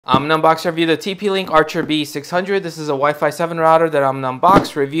I'm going to unbox review the TP-Link Archer BE600. This is a Wi-Fi 7 router that I'm going to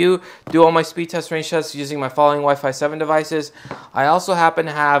unbox, review, do all my speed test, range tests using my following Wi-Fi 7 devices. I also happen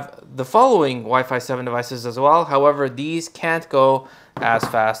to have the following Wi-Fi 7 devices as well. However, these can't go as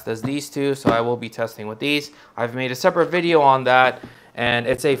fast as these two, so I will be testing with these. I've made a separate video on that, and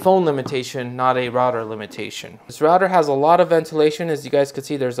it's a phone limitation, not a router limitation. This router has a lot of ventilation. As you guys can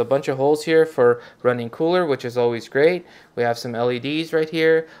see, there's a bunch of holes here for running cooler, which is always great. We have some LEDs right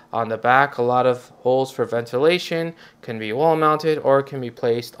here. On the back, a lot of holes for ventilation. Can be wall mounted or can be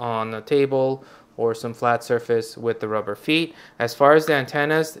placed on a table or some flat surface with the rubber feet. As far as the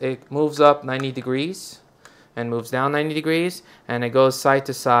antennas, it moves up 90 degrees and moves down 90 degrees, and it goes side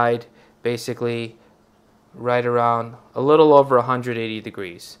to side, basically right around a little over 180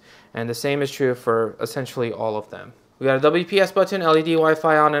 degrees. And the same is true for essentially all of them. We got a WPS button, LED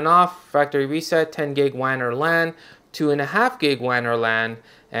Wi-Fi on and off, factory reset, 10 gig WAN or LAN, 2.5 gig WAN or LAN,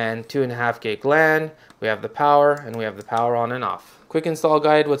 and 2.5 gig LAN. We have the power, and we have the power on and off. Quick install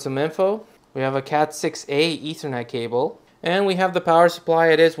guide with some info. We have a Cat 6A Ethernet cable. And we have the power supply.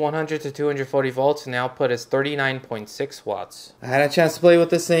 It is 100 to 240 volts, and the output is 39.6 watts. I had a chance to play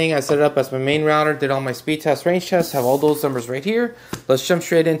with this thing. I set it up as my main router, did all my speed tests, range tests, have all those numbers right here. Let's jump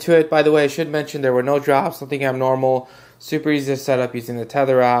straight into it. By the way, I should mention there were no drops, nothing abnormal. Super easy to set up using the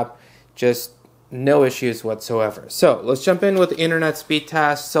Tether app. Just no issues whatsoever. So let's jump in with the internet speed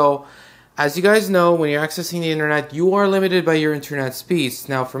test. So as you guys know, when you're accessing the internet, you are limited by your internet speeds.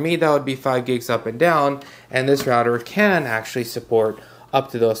 Now for me, that would be 5 gigs up and down, and this router can actually support up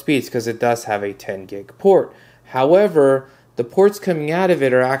to those speeds because it does have a 10 gig port. However, the ports coming out of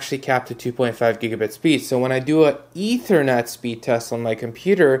it are actually capped to 2.5 gigabit speed. So when I do an Ethernet speed test on my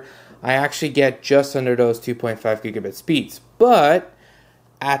computer, I actually get just under those 2.5 gigabit speeds. But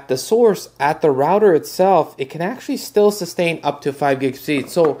at the source, at the router itself, it can actually still sustain up to 5 gig speed.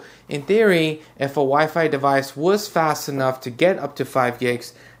 So in theory, if a Wi-Fi device was fast enough to get up to 5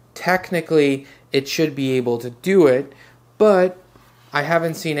 gigs, technically it should be able to do it, but I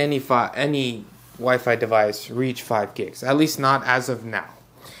haven't seen any Wi-Fi device reach 5 gigs, at least not as of now.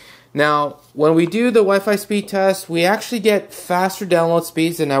 Now, when we do the Wi-Fi speed test, we actually get faster download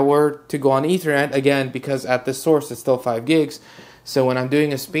speeds than I were to go on Ethernet, again, because at the source it's still 5 gigs. So when I'm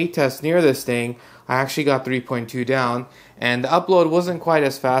doing a speed test near this thing, I actually got 3.2 down, and the upload wasn't quite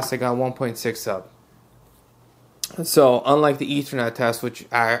as fast. I got 1.6 up. So unlike the Ethernet test, which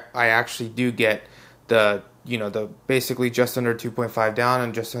I actually do get the basically just under 2.5 down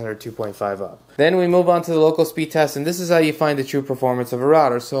and just under 2.5 up. Then we move on to the local speed test, and this is how you find the true performance of a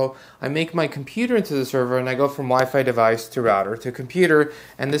router. So I make my computer into the server, and I go from Wi-Fi device to router to computer,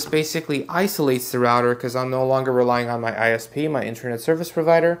 and this basically isolates the router because I'm no longer relying on my ISP, my internet service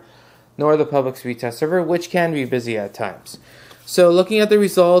provider, nor the public speed test server, which can be busy at times. So looking at the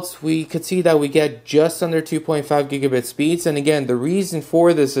results, we could see that we get just under 2.5 gigabit speeds, and again, the reason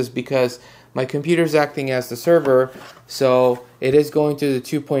for this is because my computer is acting as the server, so it is going to the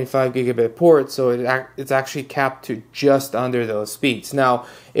 2.5 gigabit port, so it's actually capped to just under those speeds. Now,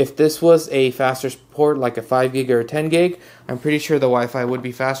 if this was a faster port like a 5 gig or a 10 gig, I'm pretty sure the Wi-Fi would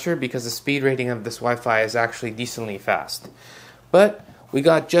be faster because the speed rating of this Wi-Fi is actually decently fast. But we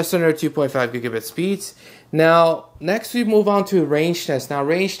got just under 2.5 gigabit speeds. Now, next we move on to range tests. Now,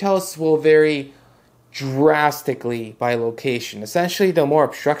 range tests will vary drastically by location. Essentially, the more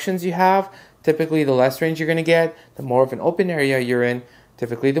obstructions you have, typically the less range you're going to get. The more of an open area you're in,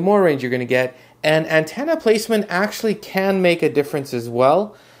 typically the more range you're going to get. And antenna placement actually can make a difference as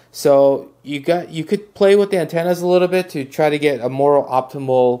well. So you could play with the antennas a little bit to try to get a more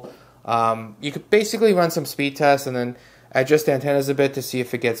optimal. You could basically run some speed tests and then adjust the antennas a bit to see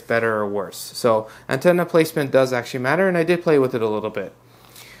if it gets better or worse. So antenna placement does actually matter, and I did play with it a little bit.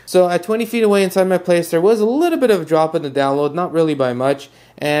 So at 20 feet away inside my place, there was a little bit of a drop in the download, not really by much,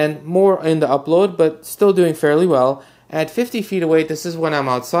 and more in the upload, but still doing fairly well. At 50 feet away, this is when I'm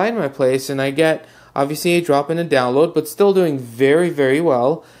outside my place, and I get obviously a drop in the download, but still doing very, very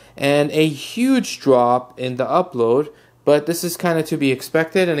well, and a huge drop in the upload, but this is kind of to be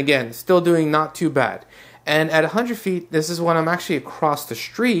expected, and again, still doing not too bad. And at 100 feet, this is when I'm actually across the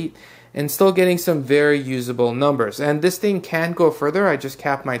street, and still getting some very usable numbers. And this thing can go further. I just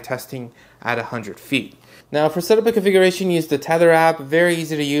capped my testing at 100 feet. Now for setup and configuration, use the Tether app. Very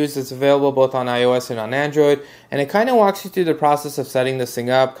easy to use. It's available both on iOS and on Android. And it kind of walks you through the process of setting this thing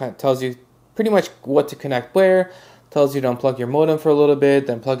up. Kind of tells you pretty much what to connect where. Tells you to unplug your modem for a little bit,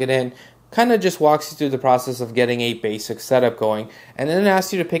 then plug it in. Kind of just walks you through the process of getting a basic setup going. And then it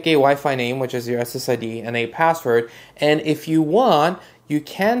asks you to pick a Wi-Fi name, which is your SSID, and a password. And if you want, you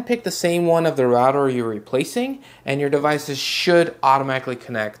can pick the same one of the router you're replacing, and your devices should automatically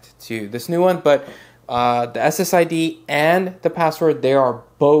connect to this new one. But the SSID and the password, they are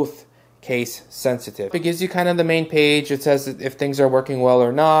both case sensitive. It gives you kind of the main page. It says if things are working well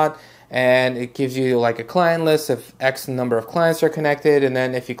or not, and it gives you like a client list of X number of clients are connected, and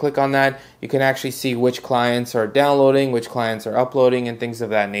then if you click on that, you can actually see which clients are downloading, which clients are uploading, and things of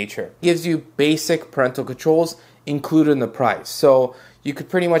that nature. It gives you basic parental controls included in the price. So you could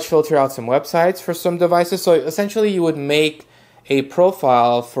pretty much filter out some websites for some devices. So essentially you would make a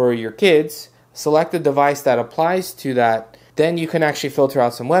profile for your kids, select the device that applies to that, then you can actually filter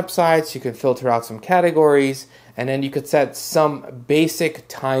out some websites, you can filter out some categories, and then you could set some basic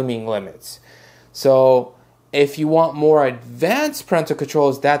timing limits. So if you want more advanced parental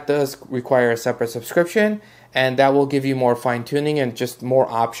controls, that does require a separate subscription, and that will give you more fine-tuning and just more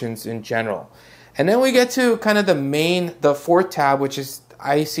options in general. And then we get to kind of the fourth tab, which is,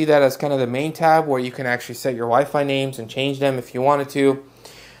 I see that as kind of the main tab where you can actually set your Wi-Fi names and change them if you wanted to.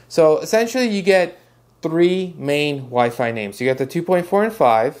 So essentially you get three main Wi-Fi names. You get the 2.4 and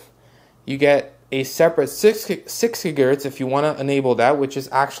 5. You get a separate 6 gigahertz if you want to enable that, which is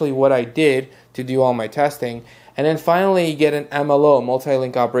actually what I did to do all my testing. And then finally you get an MLO,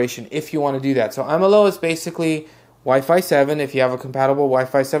 multi-link operation, if you want to do that. So MLO is basically Wi-Fi 7 if you have a compatible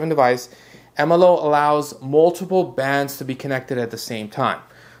Wi-Fi 7 device. MLO allows multiple bands to be connected at the same time.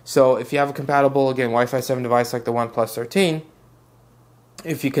 So if you have a compatible, again, Wi-Fi 7 device like the OnePlus 13,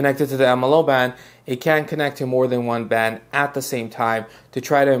 if you connect it to the MLO band, it can connect to more than one band at the same time to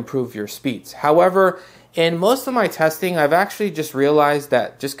try to improve your speeds. However, in most of my testing, I've actually just realized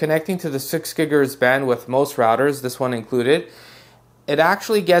that just connecting to the 6 gigahertz band with most routers, this one included, it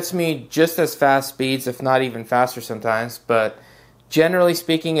actually gets me just as fast speeds, if not even faster sometimes, but generally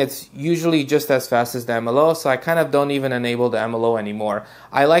speaking, it's usually just as fast as the MLO, so I kind of don't even enable the MLO anymore.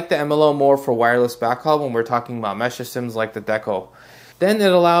 I like the MLO more for wireless backhaul when we're talking about mesh systems like the Deco. Then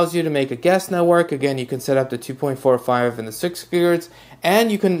it allows you to make a guest network. Again, you can set up the 2.45 and the 6 gigahertz,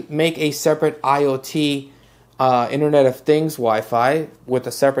 and you can make a separate IoT Internet of Things Wi-Fi with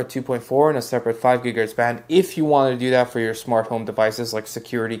a separate 2.4 and a separate 5 gigahertz band if you want to do that for your smart home devices like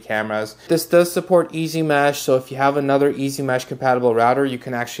security cameras. This does support Easy Mesh, so if you have another Easy Mesh compatible router, you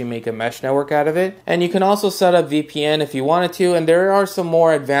can actually make a mesh network out of it. And you can also set up VPN if you wanted to, and there are some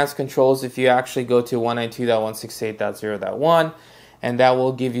more advanced controls if you actually go to 192.168.0.1. and that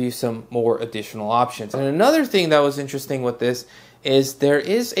will give you some more additional options. And another thing that was interesting with this is there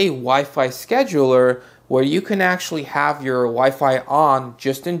is a Wi-Fi scheduler where you can actually have your Wi-Fi on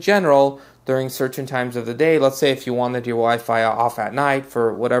just in general during certain times of the day. Let's say if you wanted your Wi-Fi off at night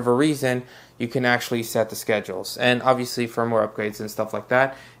for whatever reason, you can actually set the schedules. And obviously firmware upgrades and stuff like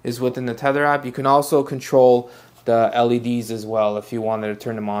that is within the Tether app. You can also control the LEDs as well if you wanted to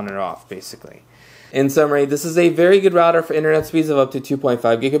turn them on or off, basically. In summary, this is a very good router for internet speeds of up to 2.5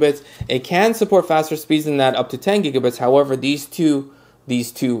 gigabits. It can support faster speeds than that, up to 10 gigabits. However, these four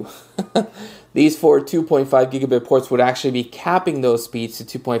 2.5 gigabit ports would actually be capping those speeds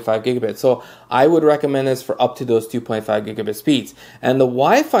to 2.5 gigabits. So I would recommend this for up to those 2.5 gigabit speeds. And the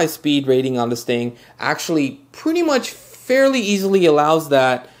Wi-Fi speed rating on this thing actually pretty much fairly easily allows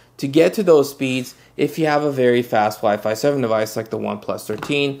that to get to those speeds if you have a very fast Wi-Fi 7 device like the OnePlus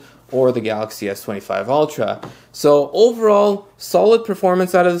 13 or the Galaxy S25 Ultra. So overall, solid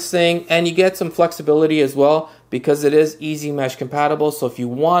performance out of this thing, and you get some flexibility as well because it is Easy Mesh compatible. So if you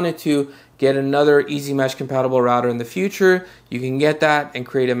wanted to get another Easy Mesh compatible router in the future, you can get that and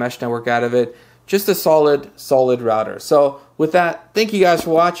create a mesh network out of it. Just a solid router. So with that, thank you guys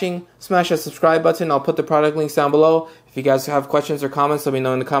for watching. Smash that subscribe button. I'll put the product links down below. If you guys have questions or comments, let me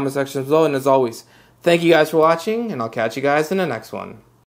know in the comment section below. And as always, thank you guys for watching, and I'll catch you guys in the next one.